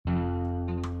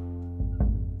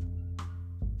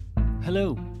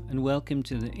Hello, and welcome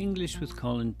to the English with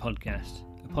Colin podcast,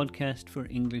 a podcast for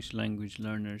English language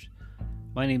learners.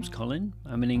 My name's Colin,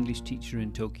 I'm an English teacher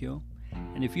in Tokyo,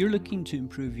 and if you're looking to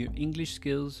improve your English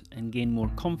skills and gain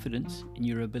more confidence in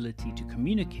your ability to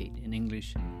communicate in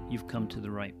English, you've come to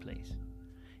the right place.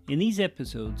 In these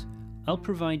episodes, I'll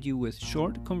provide you with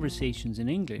short conversations in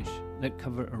English that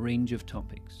cover a range of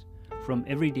topics, from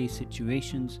everyday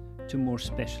situations to more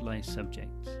specialised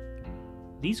subjects.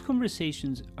 These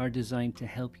conversations are designed to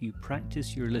help you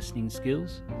practice your listening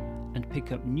skills and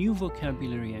pick up new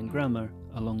vocabulary and grammar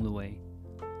along the way.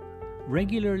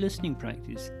 Regular listening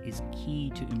practice is key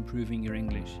to improving your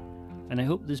English, and I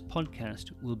hope this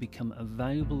podcast will become a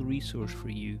valuable resource for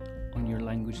you on your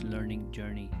language learning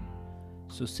journey.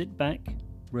 So sit back,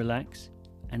 relax,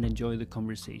 and enjoy the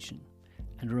conversation.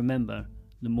 And remember,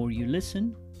 the more you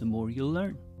listen, the more you'll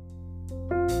learn.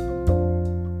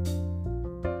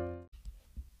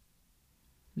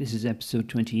 This is episode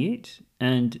 28,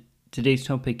 and today's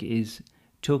topic is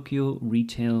Tokyo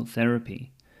retail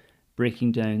therapy,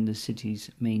 breaking down the city's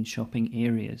main shopping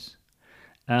areas.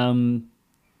 Hello,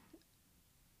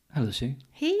 Sue.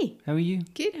 Hey. How are you?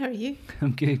 Good, how are you?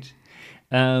 I'm good.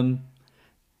 I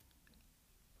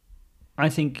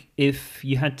think if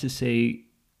you had to say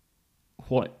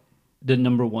what the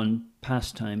number one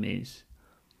pastime is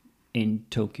in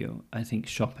Tokyo, I think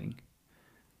shopping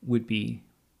would be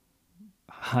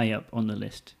high up on the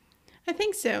list. I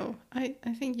think so. I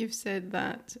think you've said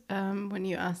that when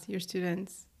you ask your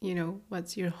students,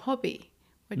 what's your hobby?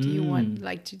 What do you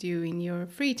like to do in your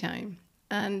free time?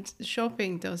 And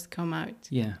shopping does come out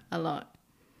a lot.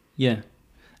 Yeah.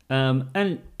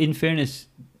 And in fairness,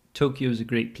 Tokyo is a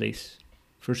great place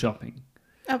for shopping.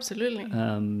 Absolutely.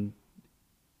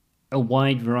 A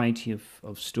wide variety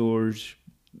of stores,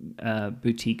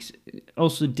 boutiques,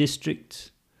 also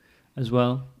districts as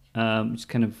well. It's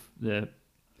kind of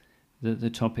the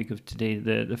topic of today,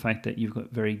 the fact that you've got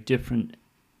very different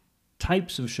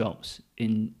types of shops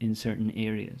in certain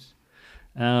areas.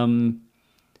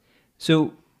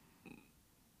 So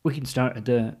we can start at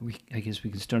the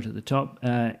top.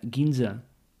 Ginza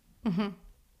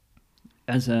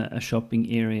as a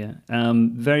shopping area,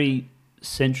 very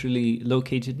centrally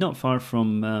located, not far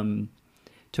from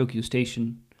Tokyo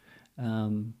Station.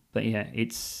 But yeah,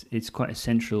 it's quite a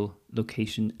central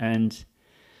location, and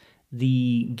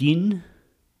the gin.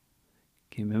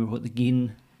 Can you remember what the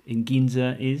gin in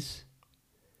Ginza is?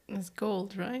 It's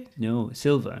gold, right? No,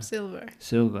 silver.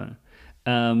 Silver.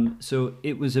 So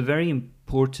it was a very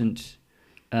important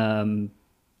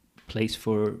place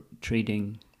for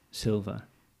trading silver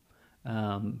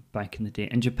back in the day.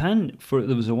 And Japan,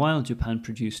 there was a while, Japan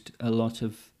produced a lot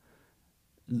of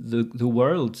the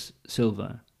world's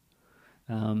silver.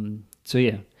 So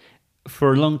yeah,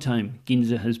 for a long time,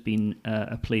 Ginza has been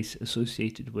a place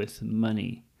associated with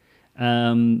money,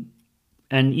 and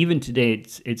even today,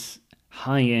 it's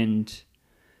high-end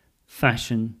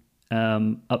fashion,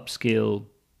 upscale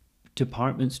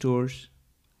department stores.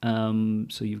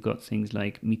 So you've got things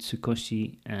like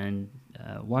Mitsukoshi and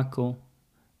Wako,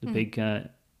 the big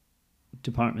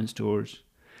department stores.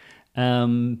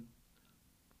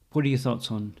 What are your thoughts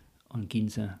on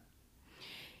Ginza?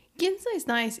 Ginza is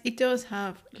nice. It does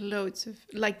have loads of,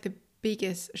 like, the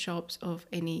biggest shops of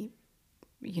any,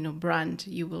 brand.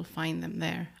 You will find them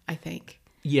there, I think.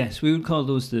 Yes, we would call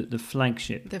those the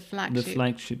flagship. The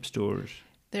flagship stores.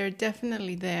 They're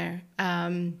definitely there.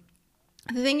 The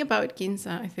thing about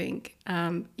Ginza, I think,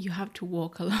 you have to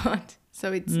walk a lot.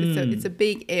 So it's a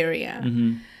big area.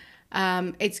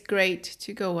 Mm-hmm. It's great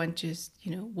to go and just,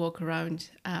 walk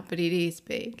around, but it is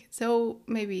big. So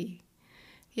maybe,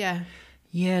 yeah.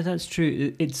 Yeah, that's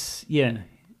true. It's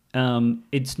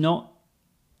not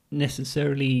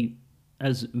necessarily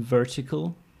as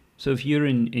vertical. So if you're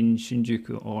in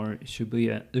Shinjuku or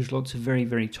Shibuya, there's lots of very,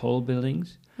 very tall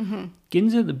buildings. Mm-hmm.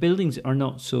 Ginza, the buildings are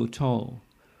not so tall,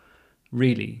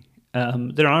 really.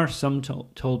 There are some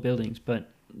tall buildings,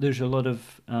 but there's a lot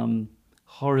of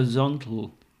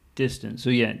horizontal distance. So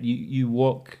yeah, you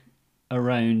walk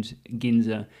around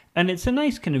Ginza, and it's a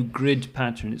nice kind of grid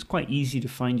pattern. It's quite easy to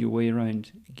find your way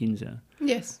around Ginza.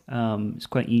 Yes. It's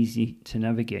quite easy to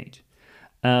navigate.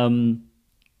 For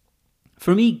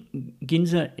me,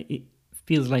 Ginza, it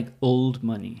feels like old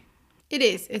money. It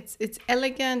is. It's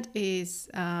elegant. It's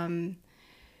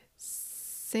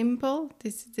simple.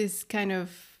 This kind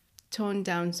of toned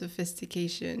down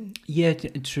sophistication. Yeah,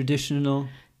 traditional.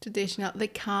 The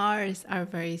cars are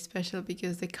very special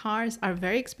because the cars are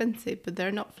very expensive, but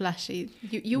they're not flashy.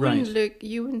 You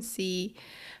wouldn't see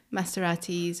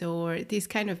Maseratis or these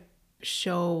kind of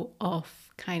show off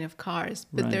kind of cars,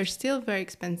 but Right. they're still very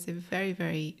expensive, very,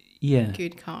 very Yeah,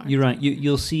 good cars. you're right.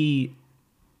 You'll see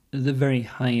the very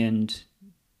high-end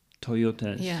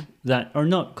Toyotas Yeah. that are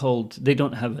not called, they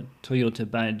don't have a Toyota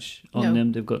badge on No.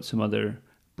 them. They've got some other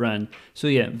brand. So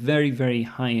yeah, very, very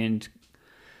high-end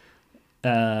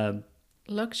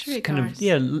Luxury kind cars. of,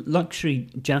 yeah, luxury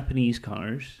Japanese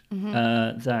cars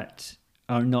that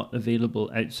are not available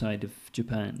outside of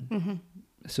Japan. Mm-hmm.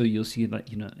 So you'll see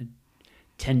like, a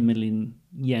 10 million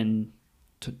yen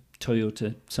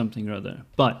Toyota something or other,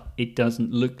 but it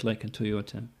doesn't look like a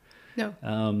Toyota. No.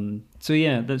 So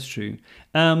yeah, that's true.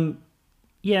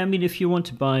 Yeah, I mean, if you want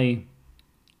to buy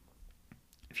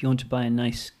a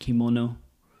nice kimono,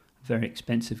 a very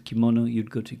expensive kimono, you'd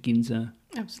go to Ginza.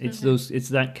 Absolutely. It's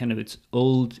that kind of, it's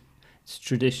old, it's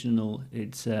traditional,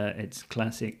 it's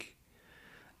classic.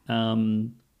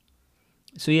 So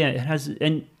yeah, it has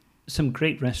and some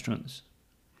great restaurants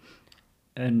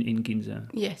in Ginza.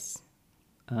 Yes.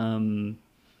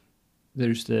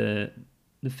 There's the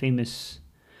famous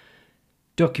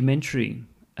documentary,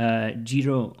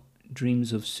 Jiro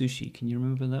Dreams of Sushi. Can you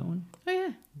remember that one? Oh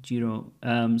yeah. Jiro.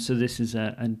 So this is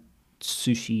a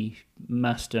sushi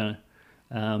master,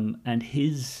 and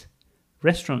his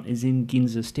restaurant is in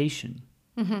Ginza Station.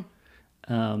 Mm-hmm.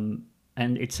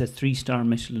 And it's a 3-star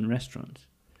Michelin restaurant.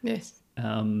 Yes.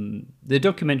 The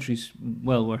documentary's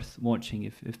well worth watching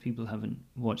if people haven't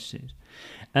watched it.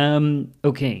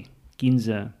 Okay,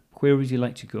 Ginza. Where would you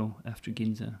like to go after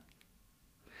Ginza?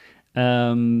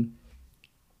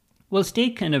 Well, stay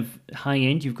kind of high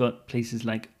end. You've got places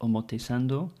like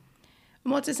Omotesando.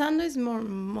 Omotesando is more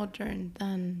modern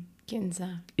than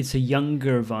Ginza. It's a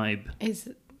younger vibe,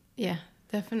 Yeah,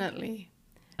 definitely.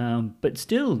 but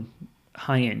still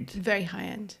high end. Very high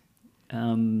end.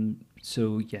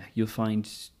 So yeah, you'll find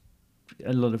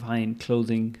a lot of high-end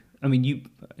clothing. I mean,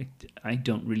 I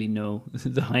don't really know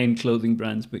the high-end clothing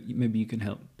brands, but maybe you can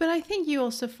help. But I think you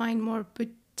also find more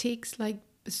boutiques, like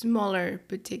smaller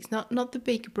boutiques, not the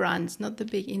big brands, not the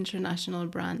big international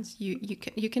brands.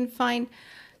 You can find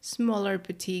smaller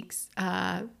boutiques.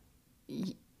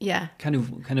 Yeah. Kind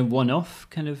of one-off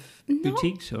kind of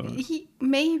boutiques, or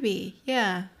Maybe,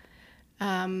 yeah.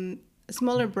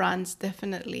 Smaller brands,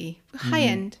 definitely. High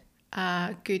end,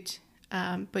 good,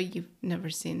 but you've never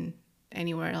seen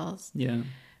anywhere else. yeah.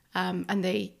 And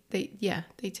they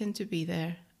tend to be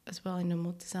there as well in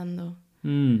Omotesando.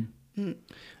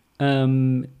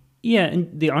 Yeah,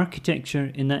 and the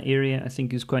architecture in that area I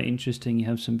think is quite interesting. You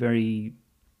have some very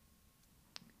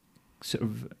sort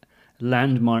of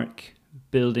landmark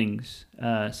buildings,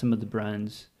 some of the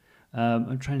brands.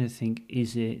 I'm trying to think,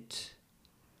 is it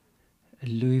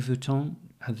Louis Vuitton?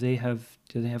 Do they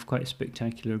have quite a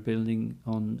spectacular building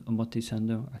on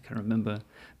Omotesando? I can't remember.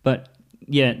 But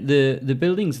yeah, the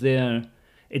buildings there,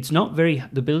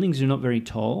 the buildings are not very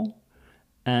tall,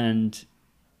 and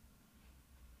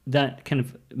that kind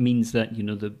of means that,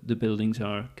 the buildings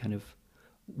are kind of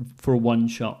for one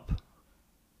shop.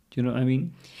 Do you know what I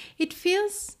mean? It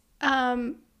feels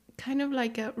kind of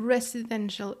like a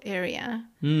residential area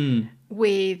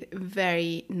with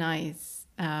very nice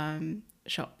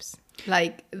shops.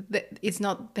 Like it's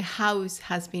not the house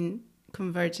has been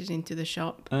converted into the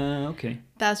shop. Okay.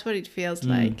 That's what it feels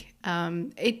like.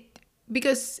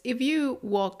 Because if you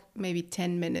walk maybe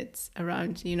 10 minutes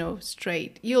around,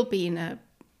 straight, you'll be in a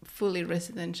fully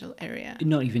residential area.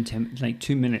 Not even 10, like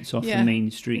 2 minutes off the main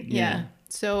street. Yeah.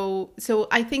 So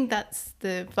I think that's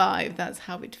the vibe. That's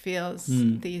how it feels.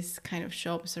 These kind of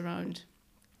shops around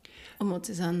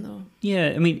Omotesando.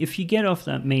 Yeah, I mean, if you get off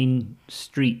that main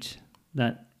street,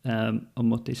 that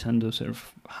Omotesando sort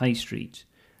of high street,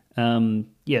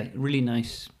 really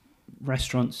nice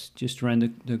restaurants just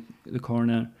around the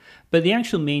corner. But the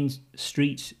actual main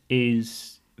street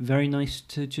is very nice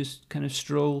to just kind of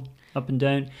stroll up and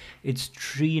down. It's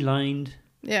tree lined.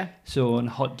 Yeah. So on a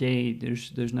hot day,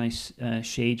 there's nice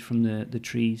shade from the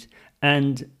trees,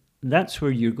 and that's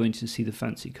where you're going to see the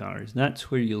fancy cars.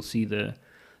 That's where you'll see the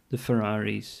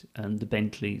Ferraris and the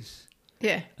Bentleys.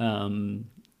 Yeah.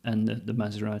 And the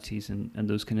Maseratis and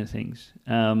those kind of things.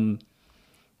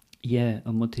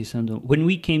 Omotesando. When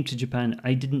we came to Japan,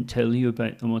 I didn't tell you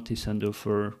about Omotesando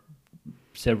for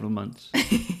several months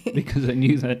because I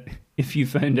knew that if you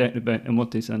found out about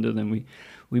Omotesando, then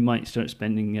we might start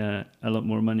spending a lot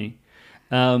more money.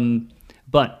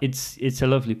 But it's a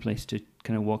lovely place to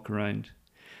kind of walk around.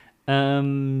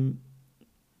 And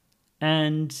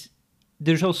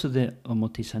there's also the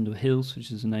Omotesando Hills,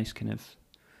 which is a nice kind of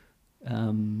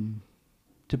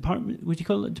department. Would you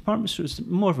call it a department store? It's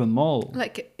more of a mall.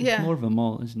 It's more of a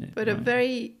mall, isn't it? But a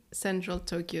very central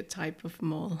Tokyo type of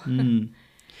mall.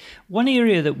 One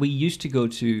area that we used to go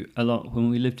to a lot when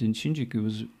we lived in Shinjuku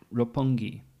was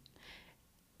Roppongi,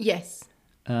 Yes.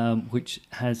 which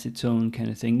has its own kind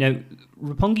of thing. Now,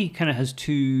 Roppongi kind of has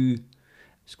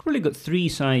it's really got three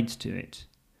sides to it.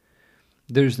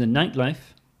 There's the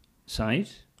nightlife side,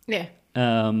 Yeah.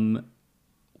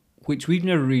 which we've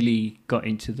never really got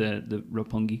into the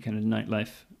Roppongi kind of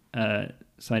nightlife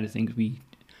side of things.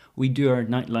 We do our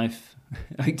nightlife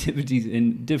activities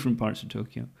in different parts of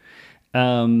Tokyo.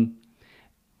 And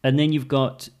then you've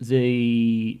got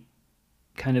the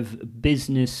kind of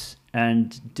business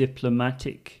and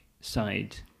diplomatic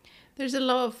side. There's a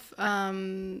lot of,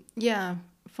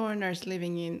 foreigners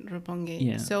living in Roppongi.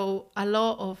 Yeah. So a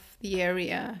lot of the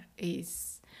area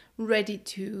is ready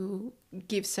to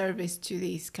give service to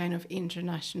these kind of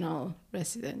international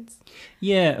residents.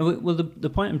 Yeah, well, the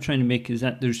point I'm trying to make is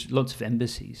that there's lots of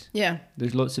embassies. Yeah.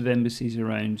 There's lots of embassies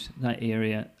around that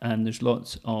area, and there's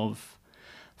lots of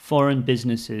foreign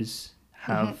businesses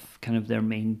have kind of their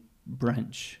main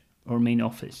branch or main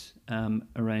office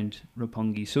around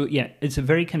Roppongi. So yeah, it's a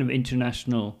very kind of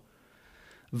international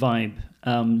vibe.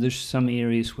 There's some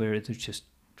areas where there's just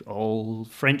all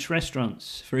French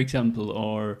restaurants, for example,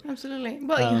 or Absolutely.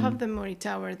 Well, you have the Mori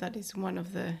Tower, that is one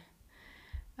of the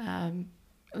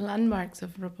landmarks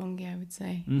of Roppongi, I would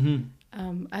say.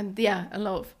 And yeah, a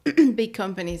lot of big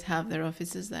companies have their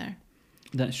offices there.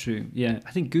 That's true. Yeah,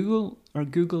 I think Google in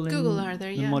are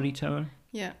there, the yeah. Mori Tower.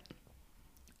 Yeah.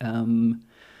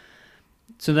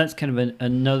 So that's kind of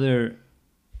another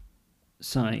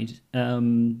side,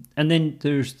 and then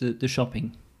there's the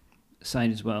shopping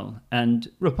side as well. And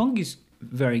Roppongi's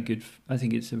very good. I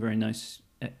think it's a very nice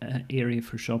area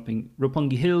for shopping.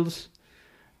 Roppongi Hills,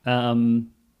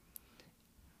 and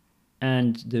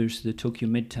there's the Tokyo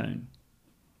Midtown.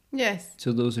 Yes.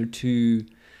 So those are two.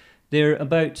 They're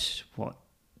about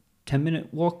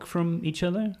 10-minute walk from each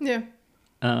other. Yeah.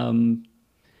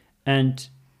 And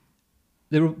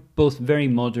they're both very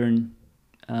modern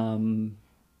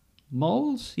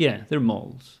malls. Yeah, they're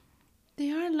malls.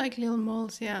 They are like little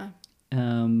malls, yeah.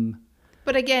 Um,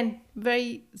 But again,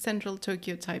 very central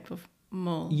Tokyo type of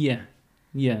mall. yeah.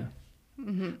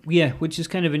 Mm-hmm. Yeah, which is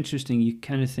kind of interesting. You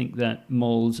kind of think that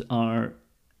malls are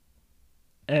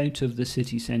out of the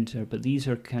city centre, but these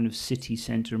are kind of city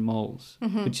centre malls,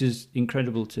 which is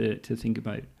incredible to think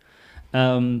about.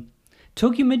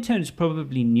 Tokyo Midtown is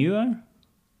probably newer.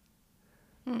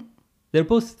 They're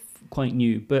both quite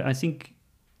new, but I think,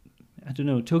 I don't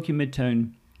know, Tokyo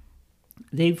Midtown,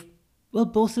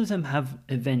 both of them have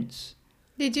events.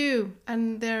 They do,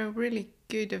 and they're really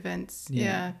good events.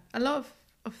 Yeah. A lot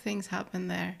of things happen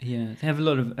there. Yeah, they have a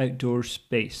lot of outdoor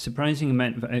space, surprising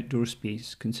amount of outdoor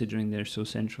space considering they're so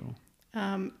central.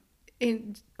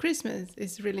 In Christmas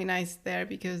is really nice there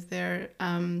because they're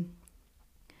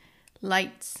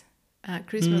lights,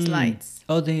 Christmas lights.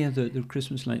 Oh, they have the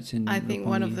Christmas lights in I think Roppongi.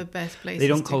 one of the best places. They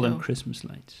don't call to them go. Christmas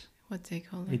lights. What do they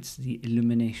call them? It's the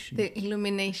illumination. The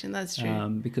illumination, that's true.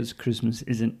 Because Christmas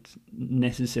isn't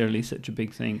necessarily such a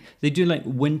big thing. They do like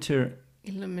winter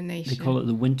Illumination. They call it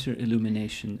the winter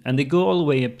illumination, and they go all the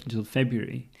way up until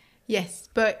February. Yes,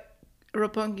 but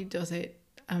Roppongi does it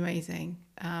amazing.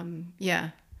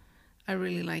 Yeah, I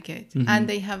really like it. And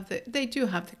they do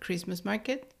have the Christmas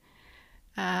market,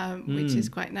 which is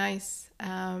quite nice.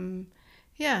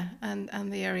 Yeah,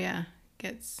 and the area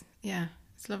gets,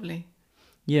 it's lovely.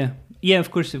 Yeah, of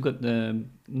course they've got the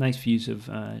nice views of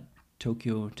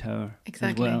Tokyo Tower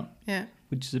Exactly. as well. Yeah.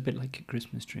 Which is a bit like a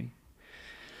Christmas tree.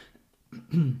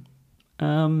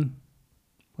 Where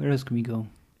else can we go?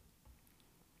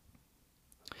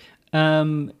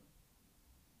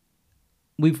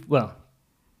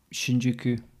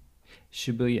 Shinjuku,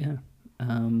 Shibuya.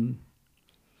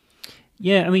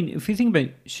 Yeah, I mean, if you think about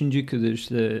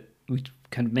Shinjuku, we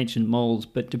kind of mentioned malls,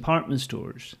 but department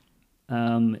stores.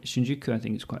 Shinjuku, I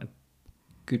think, is quite a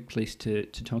good place to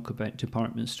talk about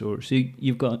department stores. So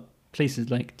you've got places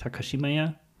like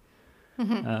Takashimaya,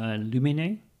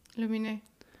 Lumine. Lumine.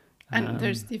 And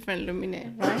there's different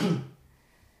Lumine, right?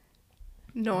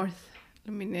 North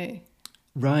Lumine.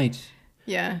 Right.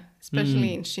 Yeah,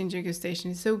 especially in Shinjuku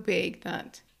Station. It's so big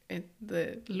that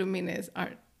the lumines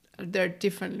there are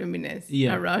different lumines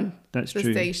around the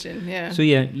station. Yeah. So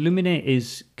yeah, Lumine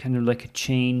is kind of like a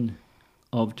chain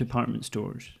of department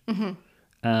stores.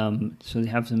 So they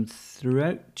have them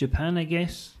throughout Japan, I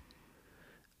guess,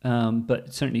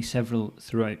 but certainly several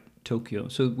throughout Tokyo.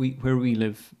 So where we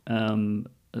live,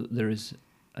 there is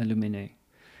a Lumine.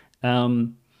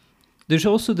 There's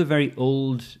also the very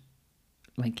old,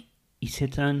 like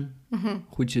Isetan,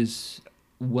 which is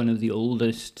one of the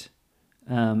oldest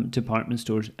department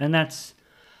stores, and that's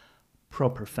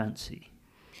proper fancy.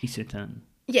 Isetan.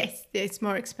 Yes, it's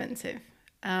more expensive,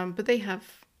 but they have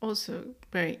also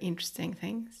very interesting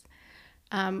things.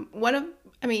 Lumine.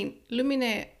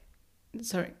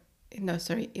 Sorry,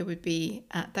 it would be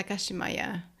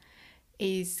Takashimaya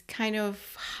is kind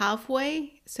of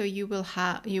halfway. So you will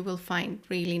find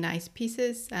really nice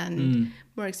pieces and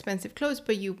more expensive clothes,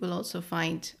 but you will also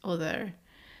find other,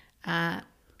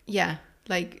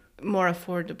 like more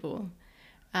affordable.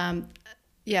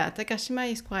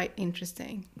 Takashimaya is quite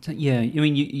interesting. So, yeah, I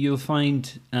mean, you'll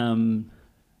find,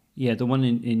 the one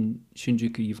in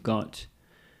Shinjuku, you've got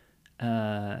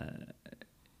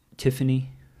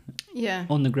Tiffany. Yeah.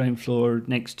 On the ground floor,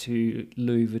 next to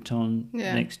Louis Vuitton,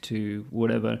 next to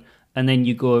whatever. And then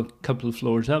you go a couple of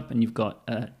floors up and you've got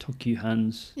Tokyo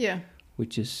Hands,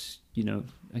 which is,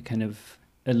 a kind of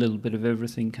a little bit of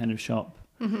everything kind of shop.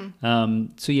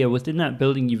 Mm-hmm. Within that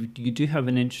building, you do have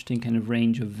an interesting kind of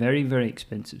range of very, very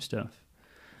expensive stuff.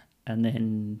 And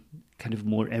then kind of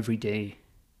more everyday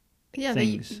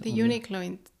things. The Uniqlo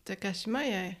in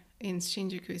Takashimaya in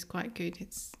Shinjuku is quite good.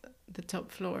 It's the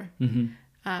top floor. Mm-hmm.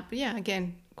 But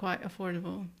again, quite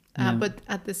affordable. But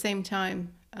at the same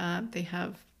time, they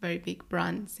have very big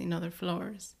brands in other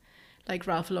floors, like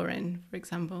Ralph Lauren, for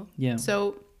example. Yeah.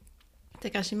 So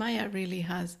Takashimaya really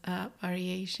has a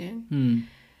variation.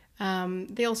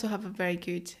 They also have a very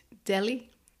good deli.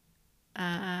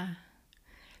 I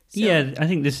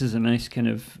think this is a nice kind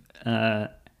of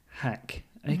hack.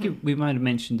 I think we might have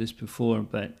mentioned this before,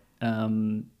 but a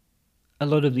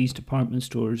lot of these department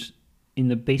stores in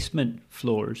the basement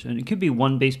floors, and it could be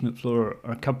one basement floor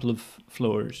or a couple of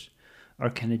floors, are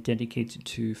kind of dedicated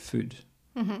to food.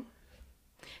 Mm-hmm.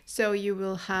 So you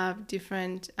will have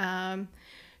different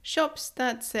shops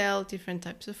that sell different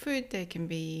types of food. They can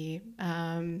be,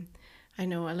 a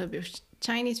little bit of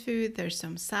Chinese food. There's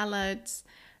some salads.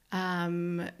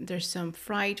 There's some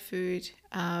fried food.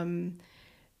 And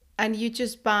you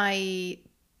just buy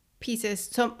pieces,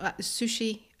 some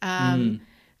sushi.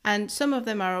 And some of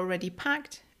them are already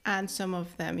packed, and some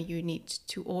of them you need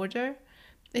to order.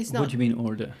 What do you mean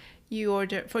order? You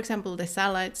order, for example, the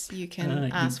salads. You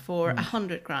can ask for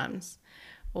 100 grams,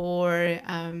 or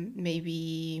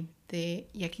maybe the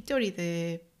yakitori,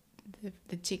 the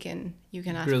chicken. You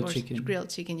can ask grilled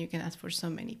chicken. You can ask for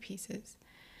so many pieces,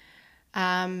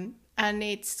 and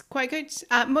it's quite good.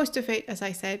 Most of it, as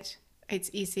I said,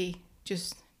 it's easy.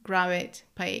 Just grab it,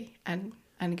 pay, and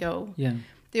go. Yeah.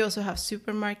 They also have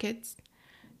supermarkets.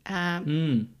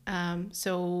 One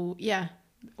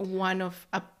of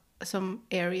some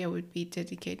area would be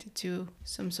dedicated to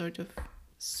some sort of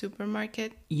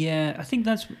supermarket. Yeah, I think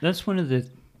that's one of the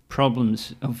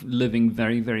problems of living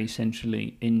very, very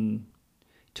centrally in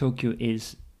Tokyo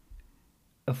is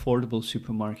affordable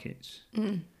supermarkets.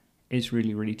 It's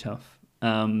really, really tough.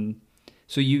 So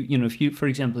if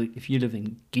you live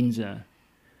in Ginza,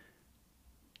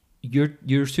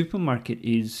 your supermarket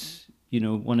is,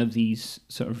 one of these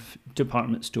sort of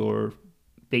department store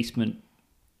basement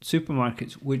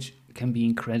supermarkets, which can be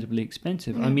incredibly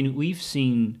expensive. I mean, we've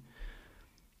seen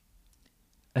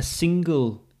a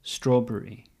single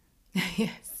strawberry.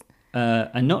 Yes.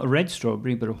 And not a red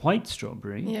strawberry, but a white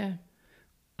strawberry. Yeah.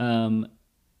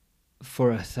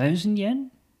 For 1,000 yen?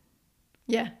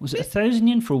 Yeah. Was it 1,000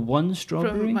 yen for one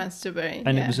strawberry? For one strawberry.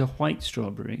 And it was a white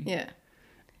strawberry. Yeah.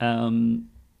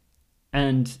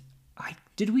 And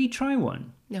did we try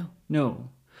one? No.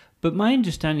 But my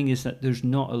understanding is that there's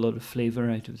not a lot of flavour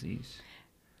out of these.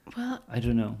 Well, I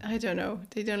don't know.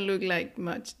 They don't look like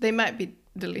much. They might be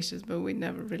delicious, but we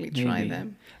never really try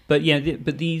them. But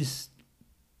but these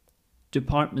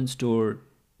department store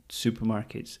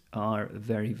supermarkets are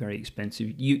very, very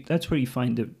expensive. That's where you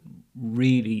find the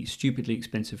really stupidly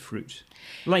expensive fruit,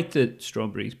 like the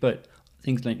strawberries, but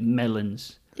things like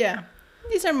melons. Yeah.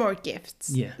 These are more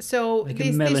gifts. Yeah. So like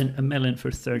a melon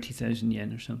for 30,000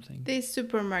 yen or something. These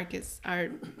supermarkets are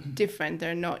different.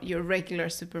 They're not your regular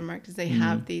supermarkets. They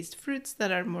have these fruits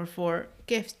that are more for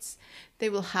gifts. They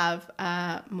will have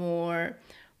more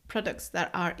products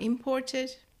that are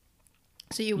imported.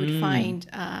 So you would find,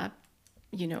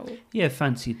 Yeah,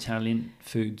 fancy Italian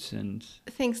foods and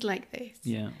things like this.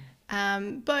 Yeah.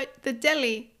 But the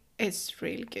deli is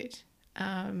really good.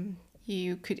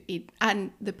 You could eat,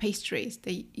 and the pastries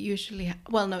they usually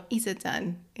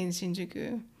Isetan in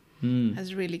Shinjuku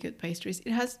has really good pastries. It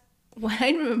has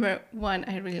I remember one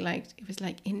I really liked. It was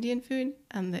like Indian food,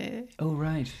 and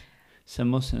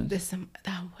samosas.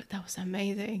 That was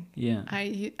amazing. Yeah,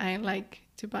 I like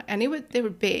to buy, and they were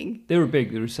big. They were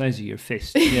big. They were the size of your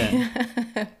fist. Yeah,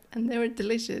 and they were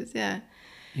delicious. Yeah.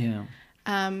 Yeah.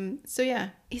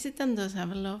 Isetan does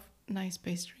have a lot of nice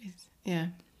pastries. Yeah.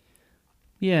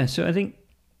 Yeah, so I think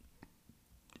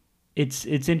it's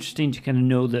interesting to kind of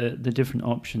know the different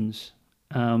options.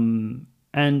 And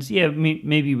yeah,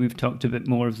 maybe we've talked a bit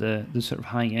more of the sort of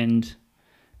high-end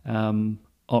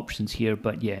options here.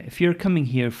 But yeah, if you're coming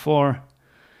here for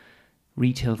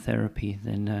retail therapy,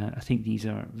 then I think these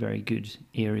are very good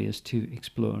areas to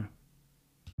explore.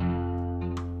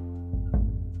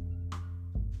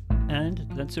 And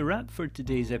that's a wrap for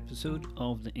today's episode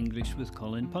of the English with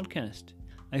Colin podcast.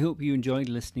 I hope you enjoyed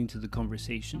listening to the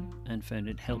conversation and found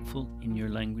it helpful in your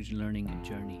language learning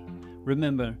journey.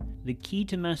 Remember, the key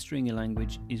to mastering a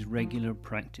language is regular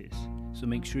practice. So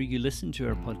make sure you listen to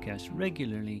our podcast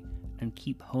regularly and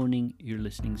keep honing your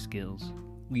listening skills.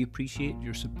 We appreciate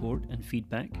your support and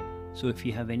feedback. So if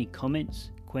you have any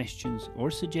comments, questions,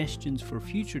 or suggestions for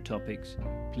future topics,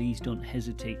 please don't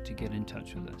hesitate to get in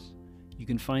touch with us. You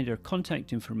can find our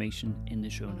contact information in the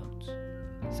show notes.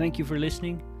 Thank you for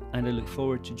listening, and I look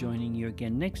forward to joining you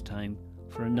again next time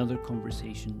for another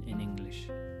conversation in English.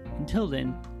 Until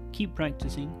then, keep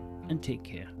practicing and take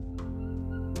care.